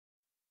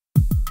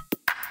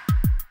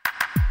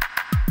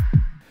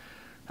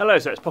Hello,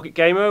 so it's Pocket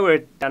Gamer. We're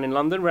down in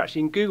London. We're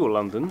actually in Google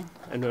London,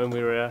 and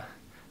we're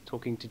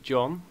talking to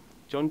John.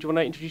 John, do you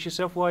want to introduce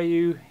yourself? Why are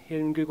you here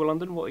in Google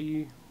London? What are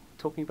you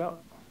talking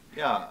about?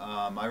 Yeah,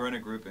 I run a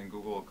group in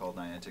Google called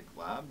Niantic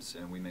Labs,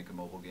 and we make a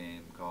mobile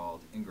game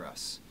called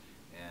Ingress.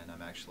 And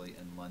I'm actually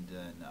in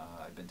London.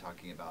 I've been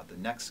talking about the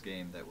next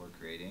game that we're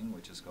creating,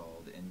 which is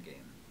called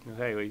Endgame.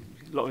 Okay, well,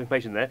 a lot of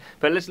information there.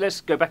 But let's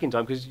go back in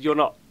time, because you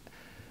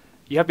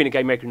have been a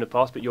game maker in the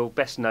past, but you're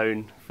best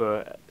known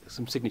for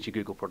some signature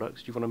Google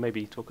products. Do you want to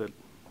maybe talk a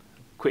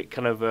quick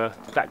kind of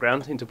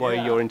background into why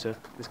you're into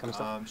this kind of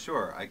stuff?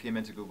 Sure. I came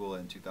into Google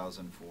in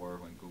 2004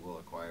 when Google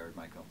acquired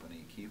my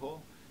company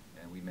Keyhole,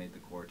 and we made the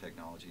core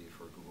technology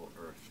for Google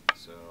Earth.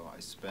 So I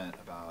spent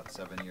about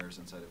 7 years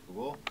inside of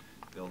Google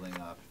building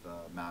up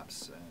the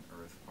Maps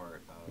and Earth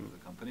part of the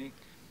company.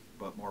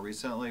 But more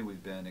recently,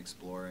 we've been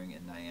exploring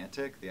in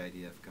Niantic the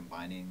idea of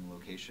combining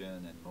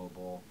location and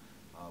mobile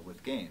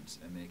with games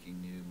and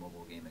making new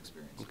mobile game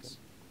experiences.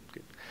 Okay.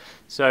 Good.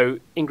 So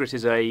Ingress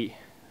is a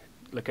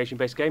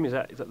location-based game. Is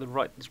that the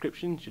right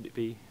description? Should it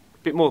be a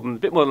bit more than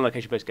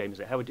location-based game?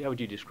 Is it? How would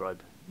you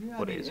describe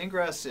what it is?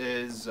 Ingress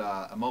is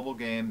a mobile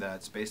game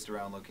that's based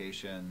around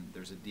location.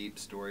 There's a deep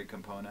story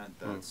component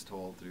that's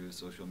told through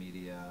social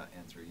media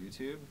and through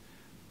YouTube.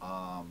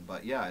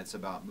 But yeah, it's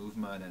about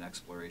movement and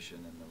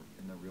exploration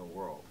in the real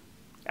world.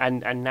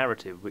 And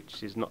narrative,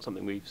 which is not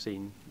something we've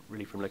seen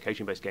really from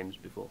location-based games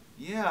before.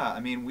 Yeah, I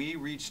mean, we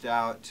reached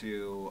out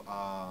to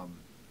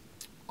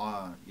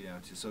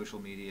to social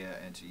media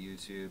and to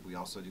YouTube. We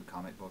also do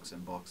comic books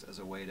and books as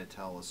a way to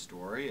tell a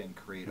story and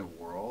create a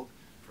world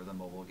for the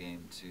mobile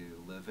game to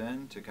live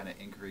in, to kind of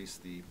increase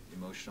the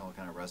emotional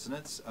kind of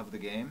resonance of the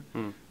game.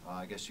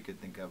 I guess you could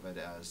think of it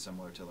as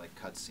similar to like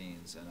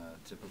cutscenes in a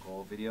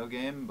typical video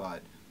game,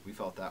 but we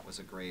felt that was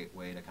a great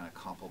way to kind of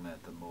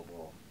complement the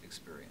mobile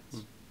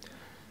experience.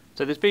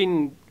 So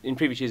in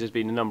previous years, there's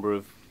been a number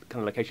of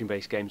kind of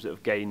location-based games that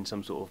have gained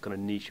some sort of kind of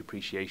niche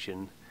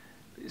appreciation.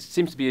 It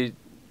seems to be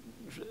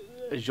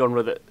a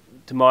genre that,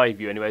 to my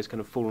view anyway, has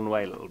kind of fallen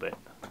away a little bit.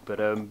 But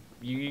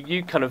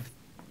you kind of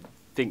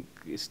think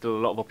it's still a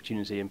lot of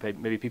opportunity, and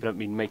maybe people haven't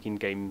been making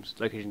games,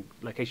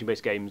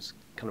 location-based games,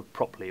 kind of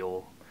properly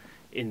or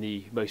in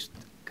the most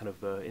kind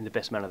of in the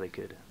best manner they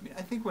could. I mean,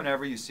 I think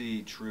whenever you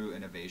see true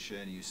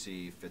innovation, you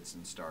see fits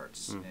and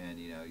starts, and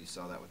you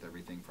saw that with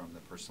everything from the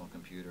personal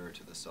computer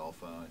to the cell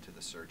phone to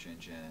the search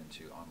engine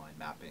to online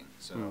mapping.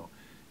 So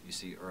you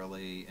see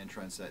early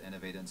entrants that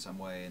innovate in some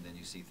way, and then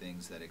you see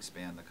things that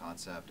expand the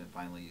concept, and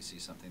finally you see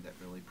something that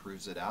really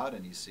proves it out,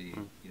 and you see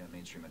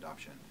mainstream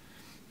adoption.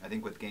 I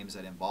think with games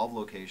that involve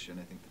location,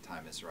 I think the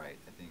time is right.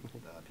 I think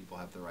people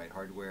have the right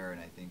hardware, and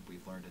I think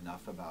we've learned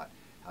enough about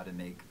how to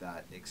make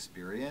that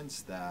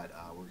experience that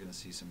we're going to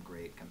see some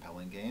great,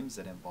 compelling games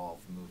that involve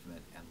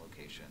movement and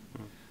location.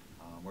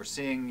 We're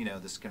seeing,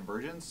 this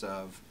convergence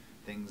of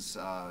things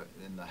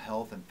in the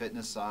health and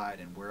fitness side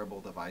and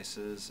wearable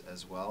devices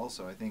as well.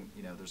 So I think,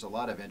 there's a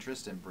lot of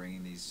interest in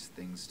bringing these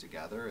things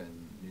together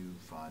in new,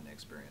 fun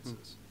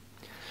experiences.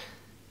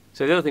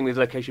 So the other thing with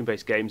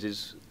location-based games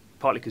is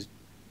partly because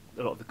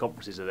a lot of the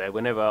conferences are there.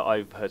 Whenever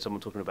I've heard someone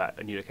talking about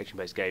a new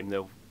location-based game,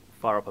 they'll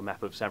fire up a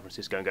map of San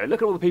Francisco and go,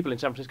 look at all the people in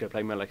San Francisco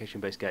playing my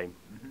location-based game.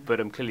 But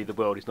clearly the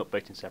world is not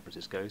based in San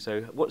Francisco.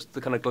 So what's the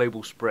kind of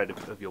global spread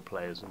of your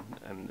players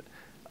and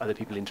other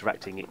people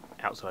interacting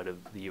outside of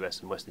the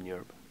US and Western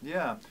Europe?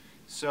 Yeah,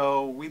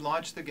 so we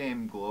launched the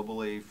game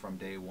globally from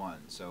day one.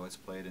 So it's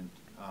played in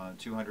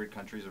 200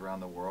 countries around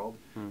the world.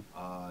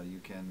 You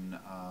can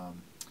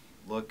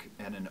look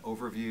at an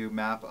overview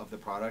map of the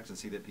product and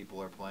see that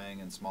people are playing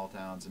in small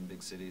towns and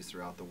big cities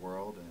throughout the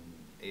world,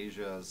 in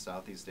Asia,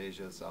 Southeast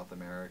Asia, South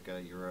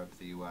America, Europe,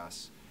 the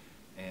US.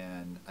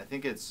 And I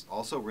think it's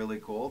also really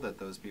cool that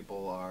those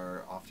people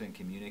are often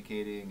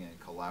communicating and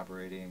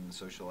collaborating,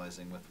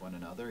 socializing with one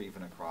another,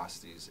 even across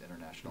these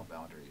international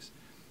boundaries.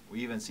 We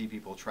even see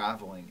people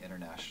traveling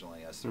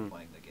internationally as they're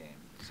playing the game.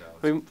 So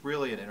it's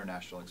really an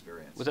international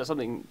experience. Was that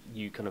something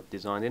you kind of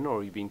designed in, or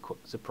have you been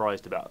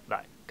surprised about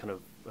that kind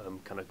of,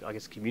 I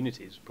guess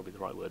community is probably the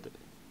right word?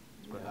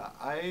 Yeah,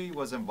 I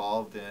was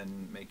involved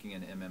in making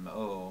an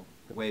MMO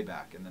way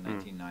back in the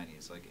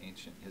 1990s, like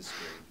ancient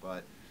history,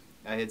 but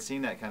I had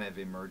seen that kind of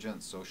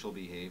emergent social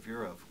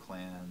behavior of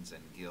clans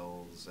and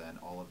guilds and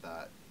all of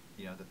that,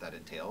 that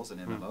entails in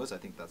MMOs. I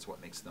think that's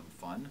what makes them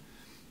fun.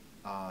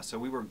 So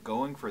we were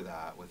going for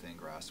that with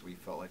Ingress. We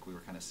felt like we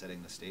were kind of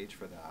setting the stage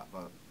for that,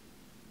 but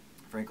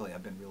frankly,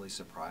 I've been really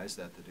surprised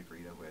at the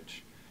degree to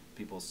which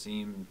people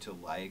seem to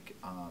like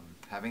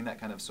having that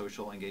kind of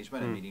social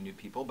engagement and meeting new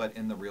people, but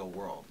in the real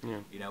world,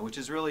 which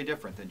is really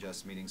different than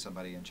just meeting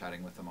somebody and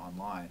chatting with them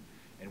online.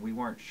 And we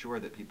weren't sure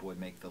that people would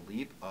make the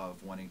leap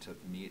of wanting to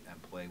meet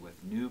and play with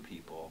new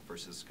people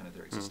versus kind of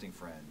their existing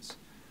friends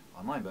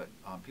online, but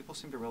people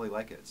seem to really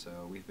like it. So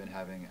we've been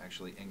having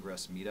actually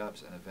Ingress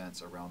meetups and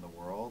events around the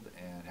world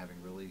and having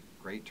really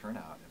great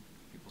turnout,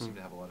 and people seem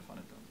to have a lot of fun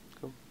at them.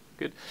 Cool,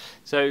 good.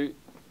 So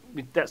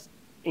that's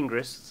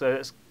Ingress. So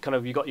that's kind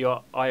of, you got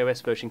your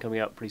iOS version coming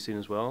out pretty soon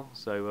as well.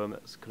 So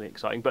that's kind of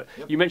exciting. But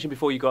Yep. you mentioned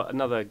before you got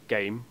another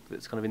game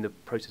that's kind of in the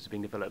process of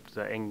being developed,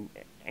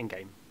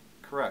 Endgame.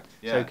 Correct.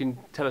 Yeah. So can you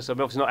tell us, I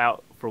mean, obviously not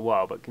out for a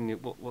while, but can you,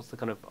 what's the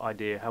kind of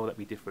idea? How will that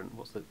be different?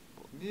 What's the...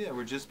 Yeah,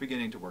 we're just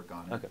beginning to work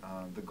on it. Okay.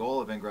 The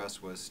goal of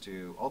Ingress was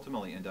to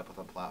ultimately end up with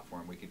a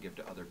platform we could give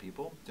to other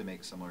people to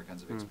make similar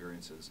kinds of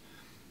experiences.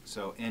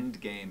 So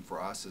Endgame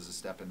for us is a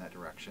step in that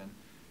direction.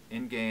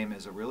 Endgame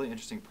is a really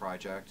interesting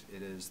project.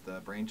 It is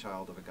the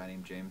brainchild of a guy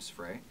named James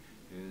Frey,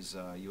 who's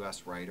a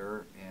U.S.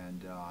 writer,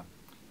 and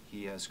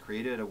he has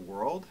created a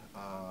world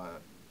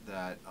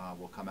that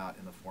will come out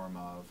in the form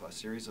of a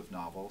series of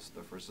novels,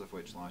 the first of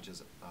which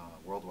launches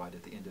worldwide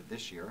at the end of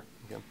this year.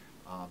 Okay.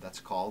 That's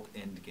called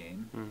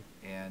Endgame,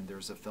 and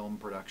there's a film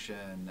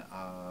production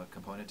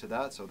component to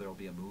that, so there will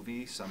be a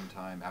movie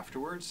sometime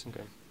afterwards,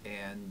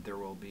 and there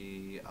will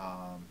be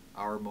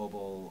our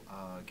mobile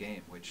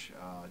game, which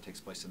takes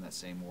place in that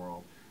same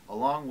world,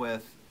 along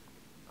with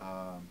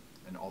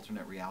an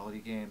alternate reality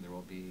game. There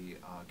will be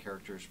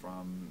characters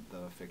from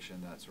the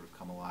fiction that sort of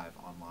come alive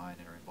online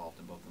and are involved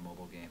in both the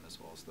mobile game as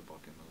well as the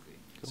book and movie.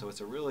 Cool. So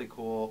it's a really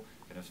cool,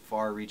 kind of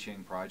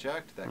far-reaching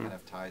project that kind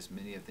of ties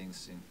many of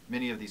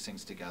these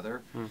things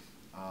together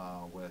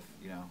with,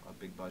 you know, a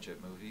big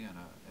budget movie and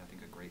I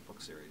think a great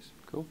book series.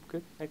 Cool,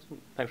 good,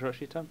 excellent. Thanks very much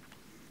for your time.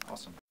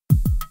 Awesome.